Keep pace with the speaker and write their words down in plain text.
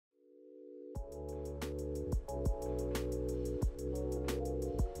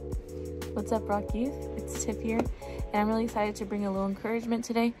What's up, Rock Youth? It's Tiff here, and I'm really excited to bring a little encouragement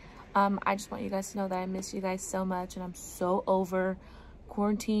today. I just want you guys to know that I miss you guys so much, and I'm so over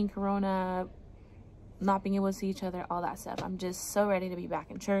quarantine, corona, not being able to see each other, all that stuff. I'm just so ready to be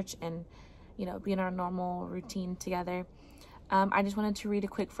back in church and, you know, be in our normal routine together. I just wanted to read a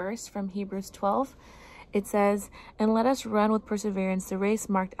quick verse from Hebrews 12. It says, "And let us run with perseverance the race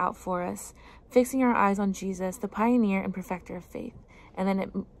marked out for us, fixing our eyes on Jesus, the pioneer and perfecter of faith." And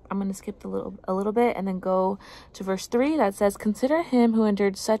then I'm going to skip a little bit and then go to verse 3 that says, "Consider him who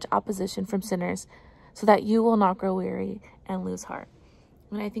endured such opposition from sinners, so that you will not grow weary and lose heart."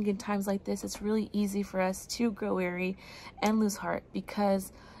 And I think in times like this, it's really easy for us to grow weary and lose heart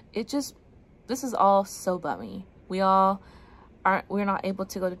because this is all so bummy. We're not able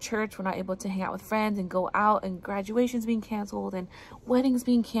to go to church. We're not able to hang out with friends and go out, and graduations being canceled and weddings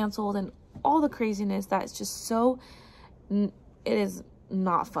being canceled and all the craziness that's just so, it is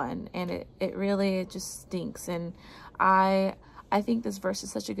not fun, and it really just stinks. And I think this verse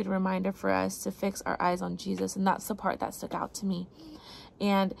is such a good reminder for us to fix our eyes on Jesus, and that's the part that stuck out to me.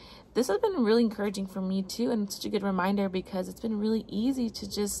 And this has been really encouraging for me too, and it's such a good reminder because it's been really easy to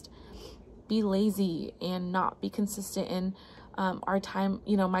just be lazy and not be consistent in our time,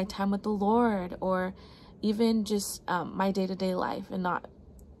 you know, my time with the Lord, or even just my day-to-day life, and not,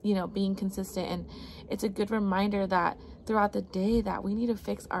 you know, being consistent. And it's a good reminder that throughout the day that we need to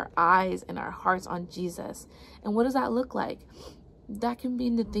fix our eyes and our hearts on Jesus. And what does that look like? That can be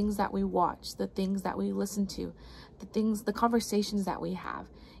in the things that we watch, the things that we listen to, the conversations that we have,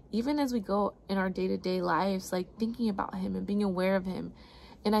 even as we go in our day-to-day lives, like thinking about him and being aware of him.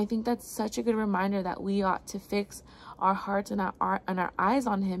 And I think that's such a good reminder that we ought to fix our hearts and our eyes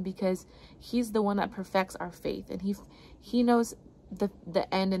on him, because he's the one that perfects our faith, and he knows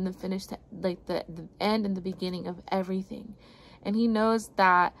the end and the finish, like the end and the beginning of everything. And he knows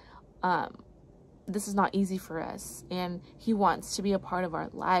that this is not easy for us, and he wants to be a part of our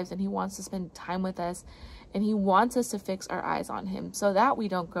lives, and he wants to spend time with us, and he wants us to fix our eyes on him so that we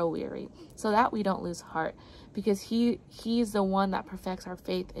don't grow weary, so that we don't lose heart, because he's the one that perfects our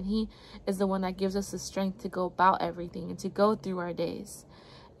faith, and he is the one that gives us the strength to go about everything and to go through our days.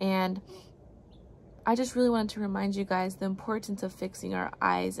 And I just really wanted to remind you guys the importance of fixing our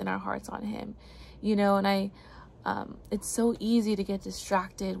eyes and our hearts on him, you know. And it's so easy to get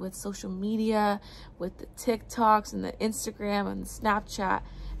distracted with social media, with the TikToks and the Instagram and the Snapchat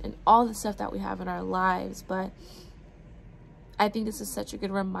and all the stuff that we have in our lives. But I think this is such a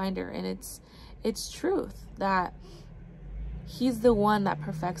good reminder, and it's truth, that he's the one that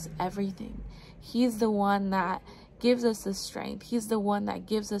perfects everything. He's the one that gives us the strength. He's the one that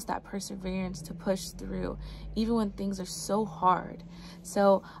gives us that perseverance to push through, even when things are so hard.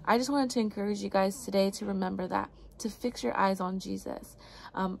 So I just wanted to encourage you guys today to remember that, to fix your eyes on Jesus,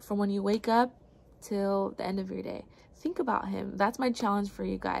 from when you wake up till the end of your day. Think about him. That's my challenge for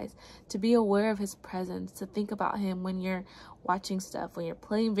you guys, to be aware of his presence, to think about him when you're watching stuff, when you're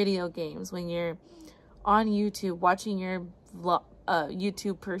playing video games, when you're on YouTube, watching your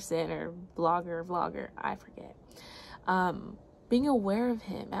YouTube person or vlogger, I forget. Being aware of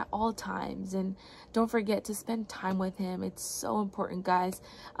him at all times, and don't forget to spend time with him. It's so important, guys.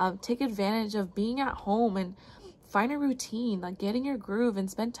 Take advantage of being at home and find a routine, like get in your groove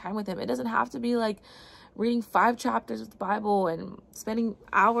and spend time with him. It doesn't have to be like reading 5 chapters of the Bible and spending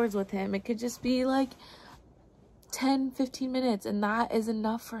hours with him. It could just be like 10-15 minutes, and that is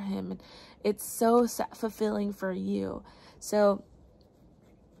enough for him. It's so fulfilling for you. So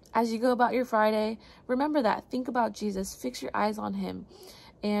as you go about your Friday, remember that. Think about Jesus. Fix your eyes on him.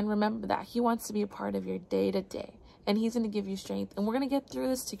 And remember that he wants to be a part of your day-to-day. And he's going to give you strength. And we're going to get through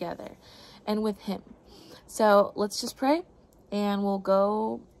this together and with him. So let's just pray, and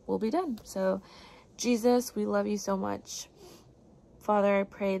we'll be done. So Jesus, we love you so much. Father, I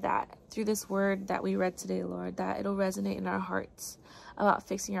pray that through this word that we read today, Lord, that it'll resonate in our hearts about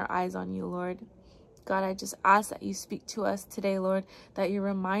fixing our eyes on you, Lord. God, I just ask that you speak to us today, Lord, that you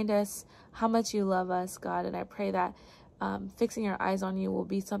remind us how much you love us, God. And I pray that fixing our eyes on you will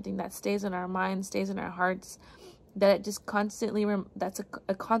be something that stays in our minds, stays in our hearts, that it just constantly, that's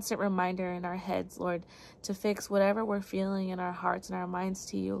a constant reminder in our heads, Lord, to fix whatever we're feeling in our hearts and our minds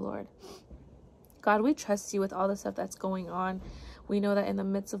to you, Lord. God, we trust you with all the stuff that's going on. We know that in the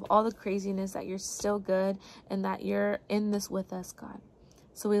midst of all the craziness, that you're still good, and that you're in this with us, God.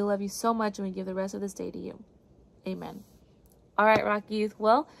 So we love you so much, and we give the rest of this day to you. Amen. All right, Rock Youth.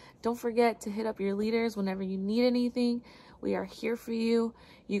 Well, don't forget to hit up your leaders whenever you need anything. We are here for you.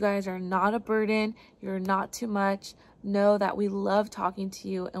 You guys are not a burden. You're not too much. Know that we love talking to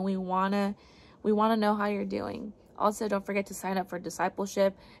you, and we wanna know how you're doing. Also, don't forget to sign up for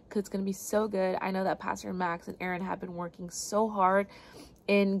discipleship because it's going to be so good. I know that Pastor Max and Aaron have been working so hard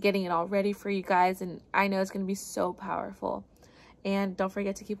in getting it all ready for you guys, and I know it's going to be so powerful. And don't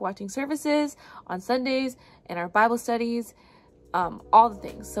forget to keep watching services on Sundays and our Bible studies, all the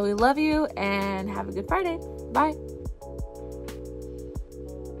things. So we love you and have a good Friday. Bye.